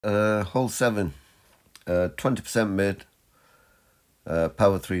Hole 7, 20% mid,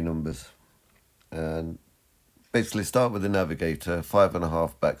 power 3 numbers. And basically start with the navigator,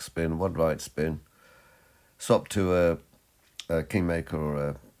 5.5 backspin, 1 right spin, swap to a Kingmaker or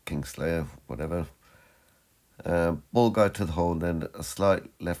a Kingslayer, whatever. Ball guide to the hole, then a slight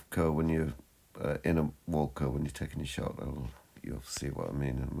left curve when you're in a wall curve when you're taking your shot. You'll see what I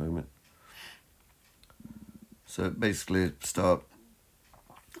mean in a moment. So basically start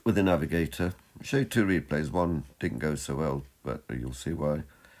with the navigator. I'll show you 2 replays. One didn't go so well, but you'll see why.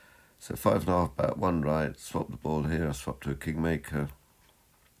 So 5.5 back, 1 right, swap the ball here, I swap to a Kingmaker.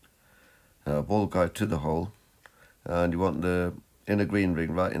 Ball guide to the hole, and you want the inner green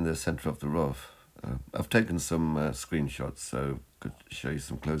ring right in the centre of the rough. I've taken some screenshots, so could show you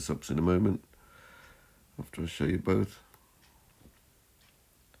some close-ups in a moment after I show you both.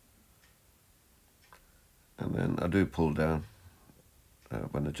 And then I do pull down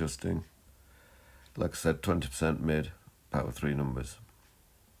when adjusting. Like I said, 20% mid, power 3 numbers.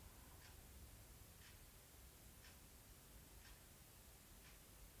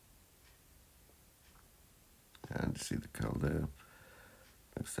 And you see the curl there.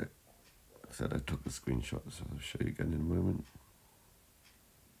 Like I said, I took a screenshot, so I'll show you again in a moment.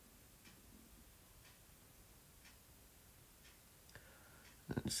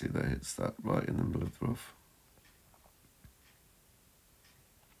 And see that hits that right in the middle of the rough.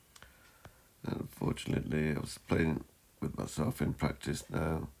 And unfortunately, I was playing with myself in practice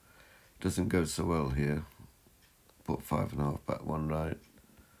now. Doesn't go so well here. Put 5.5 back, 1 right.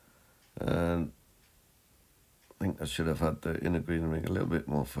 And I think I should have had the inner green ring a little bit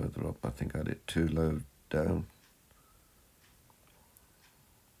more further up. I think I had it too low down.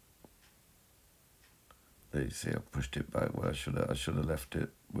 There you see I pushed it back where I should have left it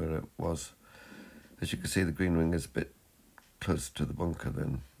where it was. As you can see, the green ring is a bit closer to the bunker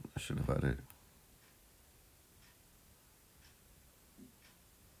than I should have had it.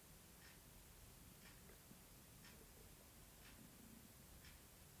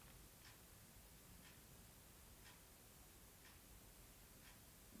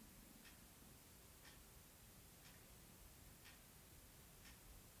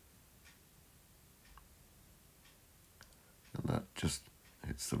 And that just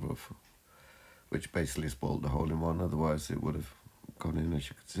hits the rough, which basically spoiled the hole in one. Otherwise it would have gone in, as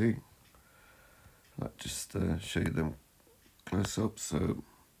you can see. I'll just show you them close up. So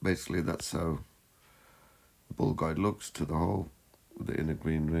basically that's how the ball guide looks to the hole with the inner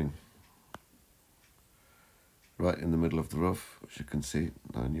green ring right in the middle of the rough, which you can see,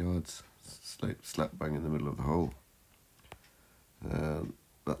 9 yards, slap bang in the middle of the hole.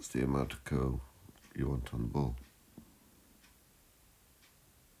 That's the amount of curl you want on the ball.